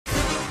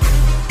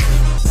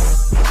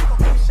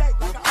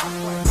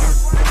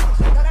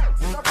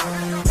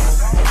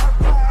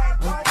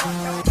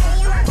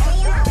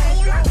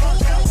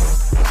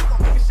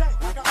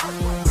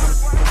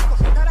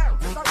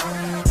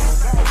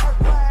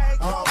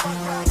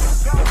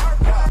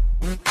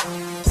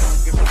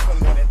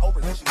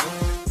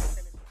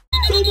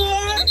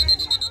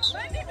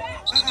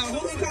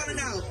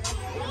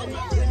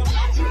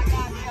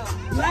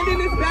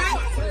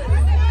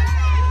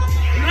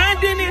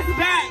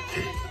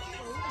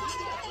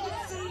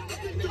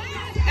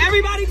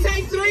Everybody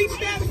take 3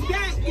 steps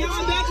back.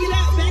 Y'all back it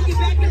up, back it,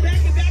 back it,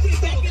 back it, back it,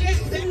 back it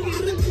up, back it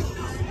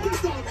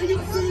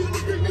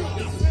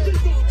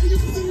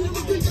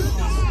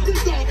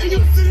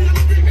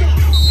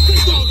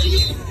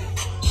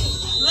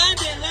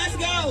London, let's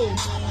go.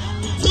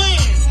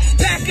 Twins,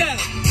 back up.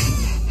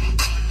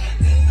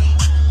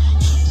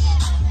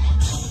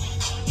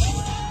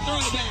 Throw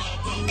it back.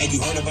 Hey, you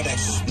heard about that?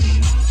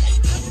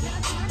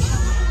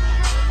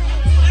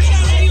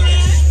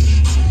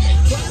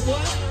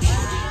 What?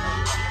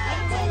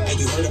 Hey,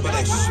 you heard about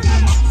that?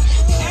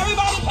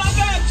 Everybody pump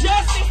up.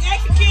 Justice,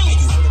 execute. Hey,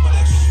 you heard about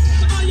that?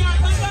 Come on, y'all,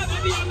 pump up.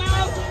 Open your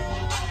mouth.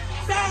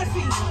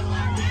 Sassy.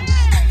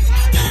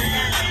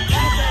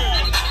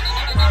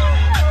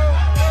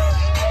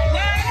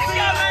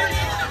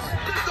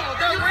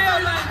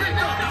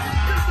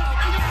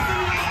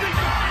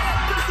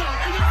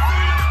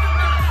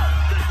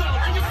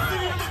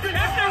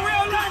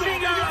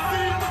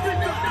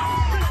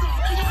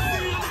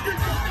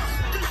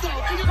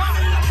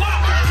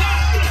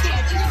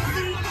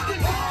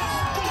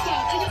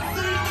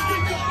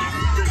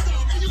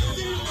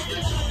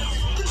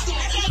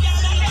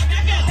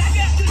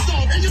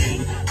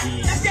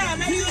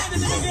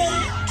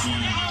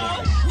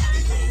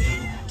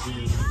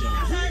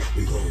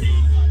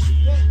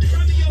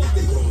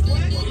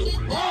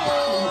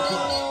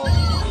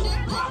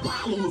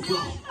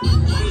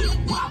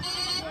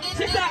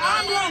 She said,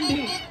 I'm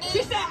Londyn.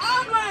 She said,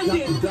 I'm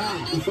Londyn.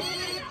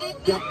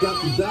 Got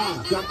to die.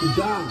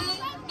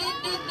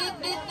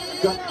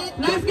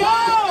 Let's go.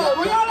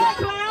 Where all that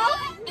clown?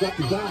 Got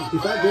to die.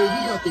 If I go, you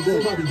got to go.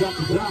 Somebody got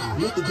to die.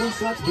 Let the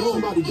gunshots blow.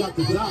 Somebody got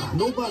to die.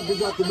 Nobody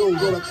got to know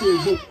what I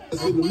killed you.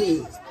 That's what it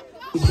is.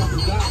 It's got to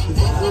die. If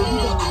I go, you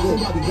got to go.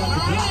 Somebody got to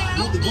die.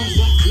 Let the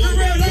gunshots blow.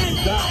 Somebody got to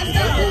die. If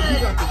I go, you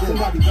got to go.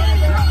 Somebody got to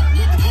die.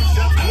 Let the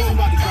gunshots blow.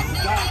 Somebody got to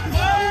die. If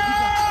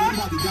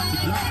I go, you got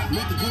to go. Somebody got to die.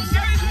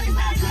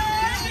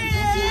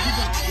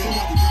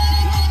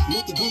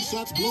 Let the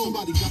gunshots blow.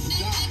 Let the gunshots blow. Somebody got to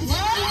die. If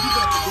I go, you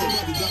got to go.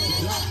 Somebody got to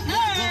die.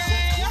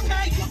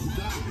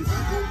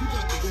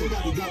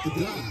 Somebody got to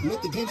die. Let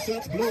the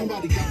gunshots blow.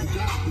 Somebody got to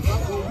die. If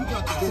I go, you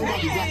got to go.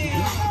 Somebody got to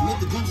die. Let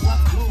the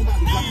gunshots blow. Somebody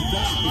got to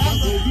die. If I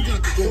go, you got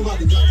to go.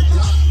 Somebody got to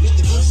die. Let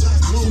the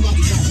gunshots blow.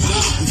 Somebody got to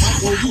die. If I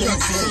go, you got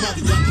to go.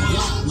 Somebody got to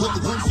die. Let the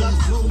gunshots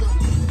blow.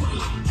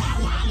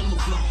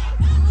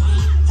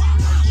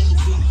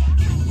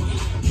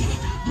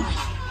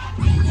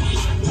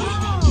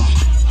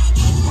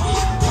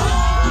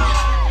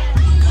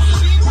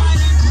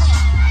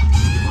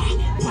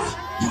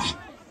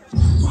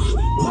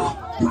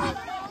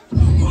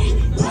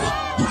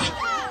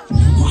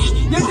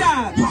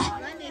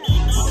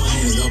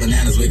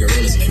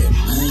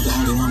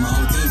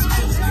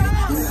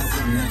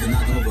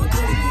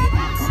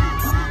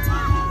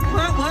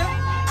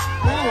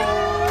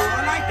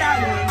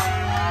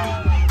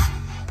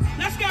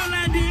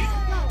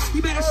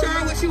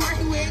 What you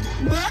working with?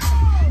 What?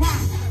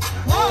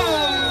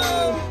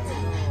 Whoa!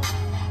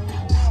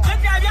 Good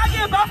job. Y'all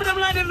give both of them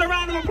Londons a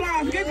round of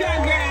applause. Good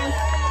job, girls.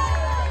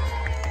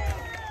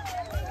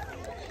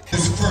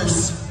 This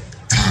first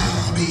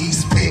time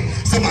he's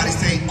picked. Somebody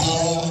say,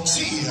 oh,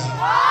 cheer.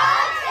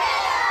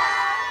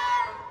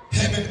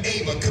 Heaven,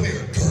 Ava, come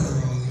here,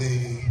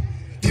 girlie.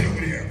 Get over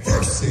there.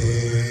 Versus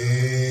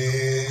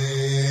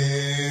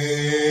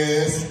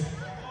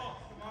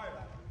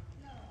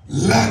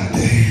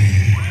Londyn.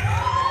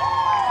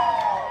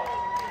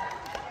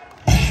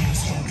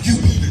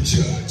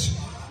 Judge.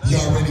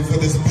 Y'all ready for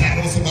this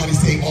battle? Somebody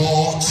say,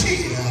 oh,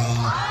 cheer.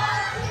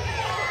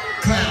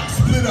 Clowns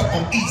split up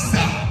on each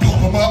side.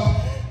 Pump them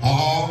up.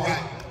 All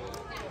right.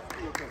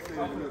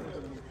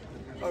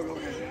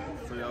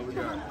 So y'all, we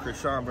got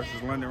Krishan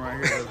versus Londyn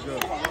right here. Let's go.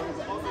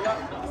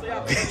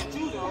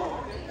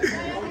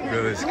 Bro,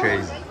 it's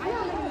crazy.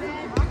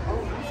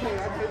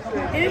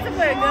 It needs to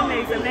play a good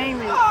mix, a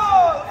name it.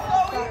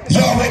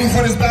 Y'all ready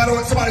for this battle?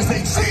 Somebody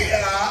say,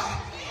 cheer.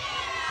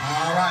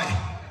 All right.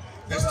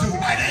 Let's do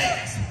that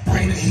ass.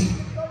 Bring the heat.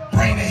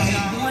 Bring the heat.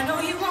 I know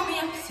you want me, I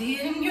can see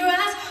it in your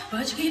eyes.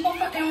 But you keep on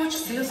fucking with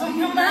yourself on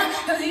your mind.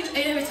 Cause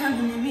every time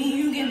you need me,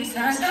 you give me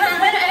signs.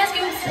 I'm ready to ask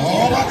you.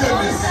 Oh my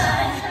goodness.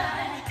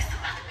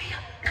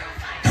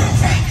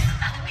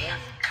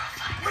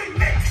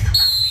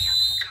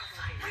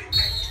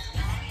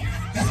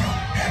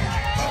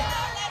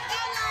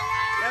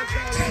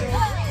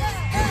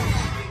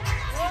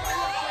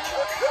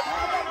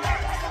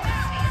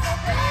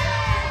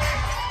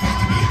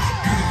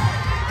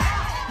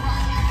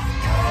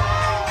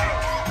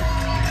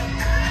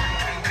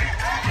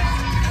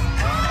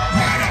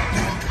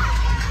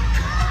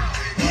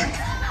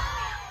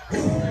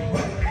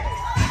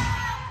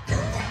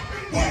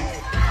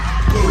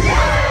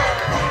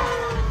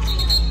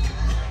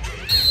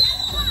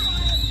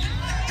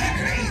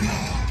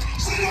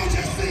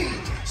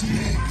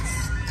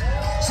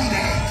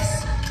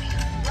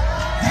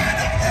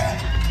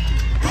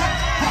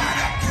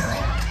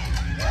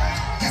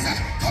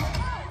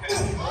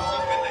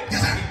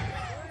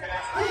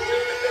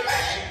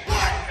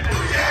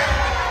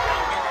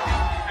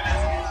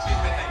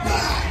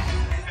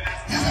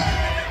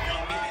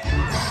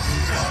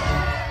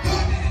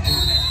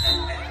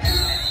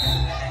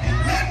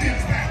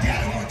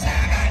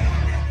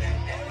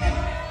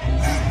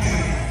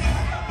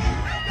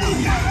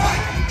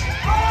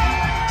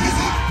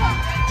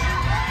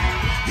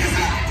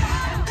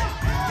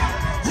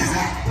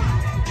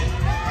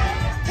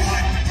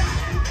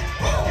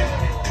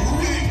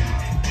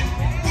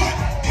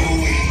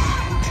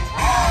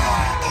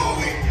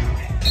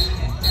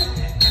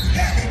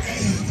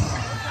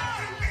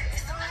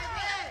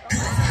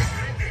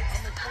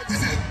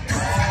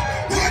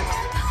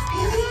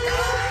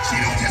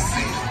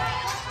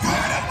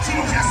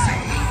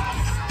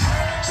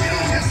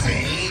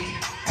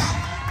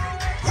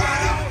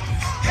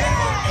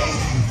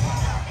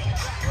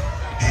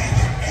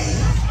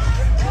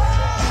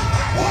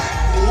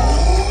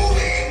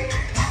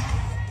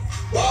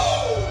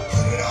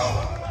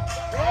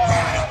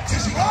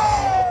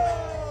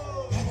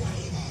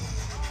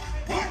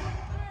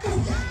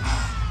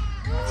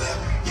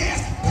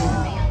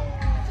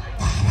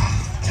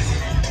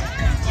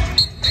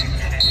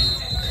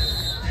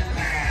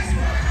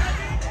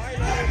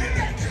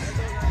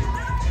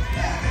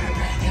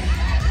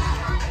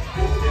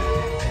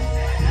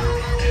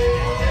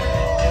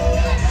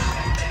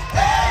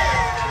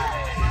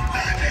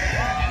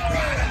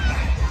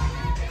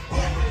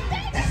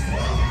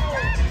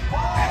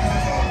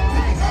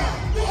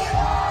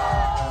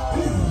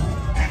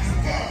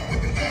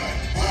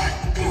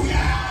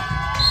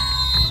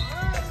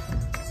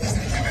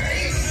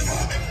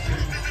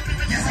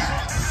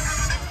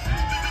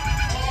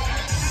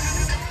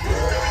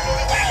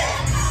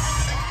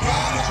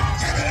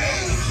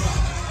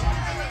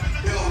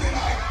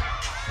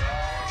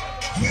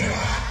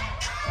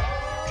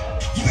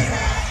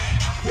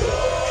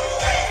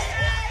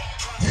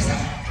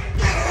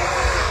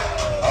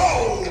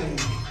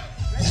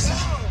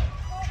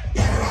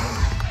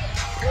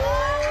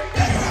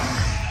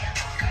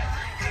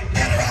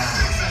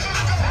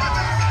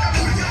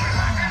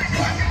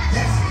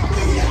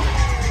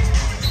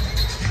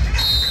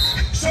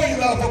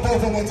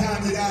 applause one more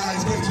time, you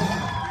guys. Great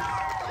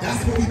job.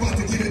 That's what we about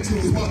to get into.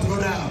 It's about to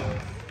go down.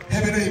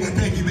 Heaven Ava,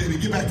 thank you, baby.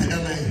 Get back to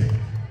LA.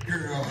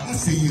 Girl, I'll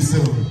see you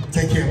soon.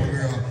 Take care, my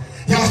girl.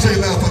 Y'all show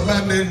your love for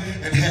London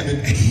and Heaven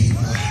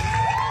Ava.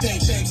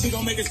 Shake, shake, she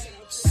gon' make it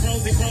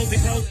rosy, rosy,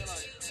 rosy.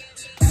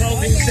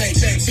 Rosy, shake,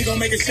 shake, she gon'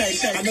 make it shake,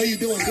 shake. I know you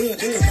doing good,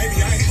 baby. I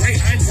ain't great,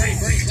 I'm great,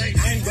 great.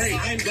 I'm great,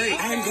 I'm great,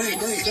 I'm great,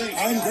 great.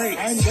 I'm great,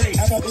 I'm great.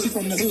 How about she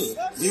from the hood?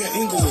 Yeah,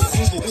 Inglewood.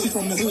 She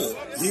from the hood.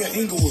 Yeah,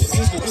 Inglewood.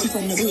 She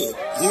from the hood.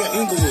 Yeah,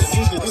 Inglewood.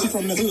 She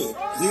from the hood.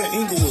 Yeah,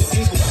 Inglewood.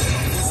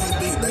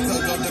 I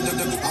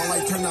don't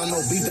like turn on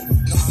no beat. I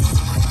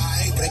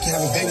hate they can't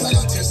have a baby like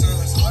I'm 10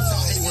 sons.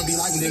 I hate when be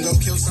like me, then go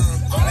kill some.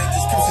 I make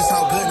this pussy so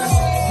good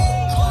now.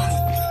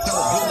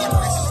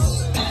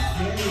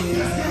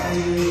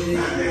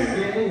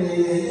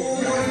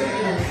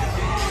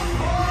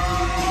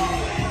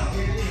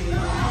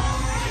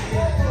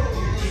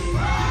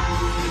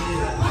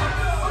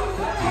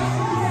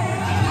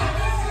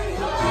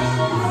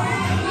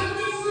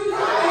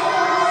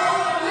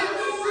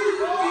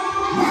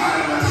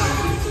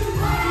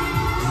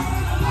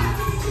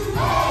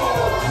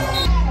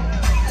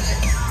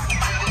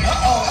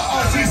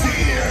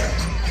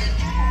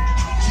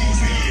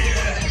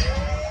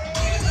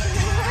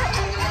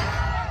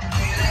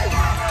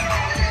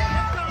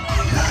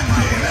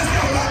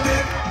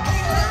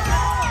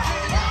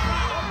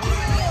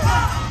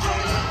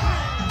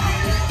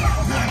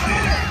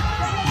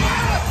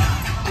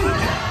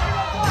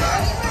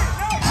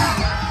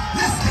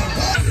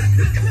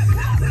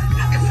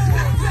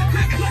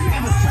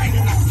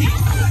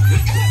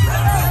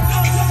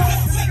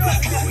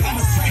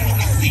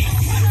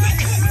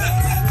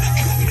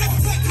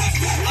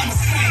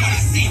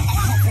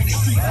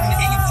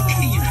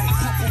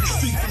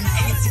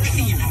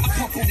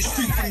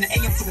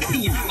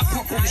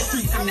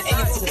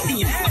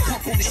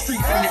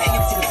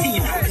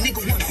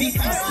 Nigga want beef,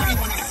 I'ma spray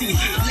when I see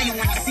him. Laying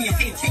when I see him,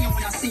 ain't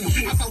when I see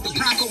him. I felt the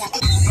grind go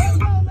on.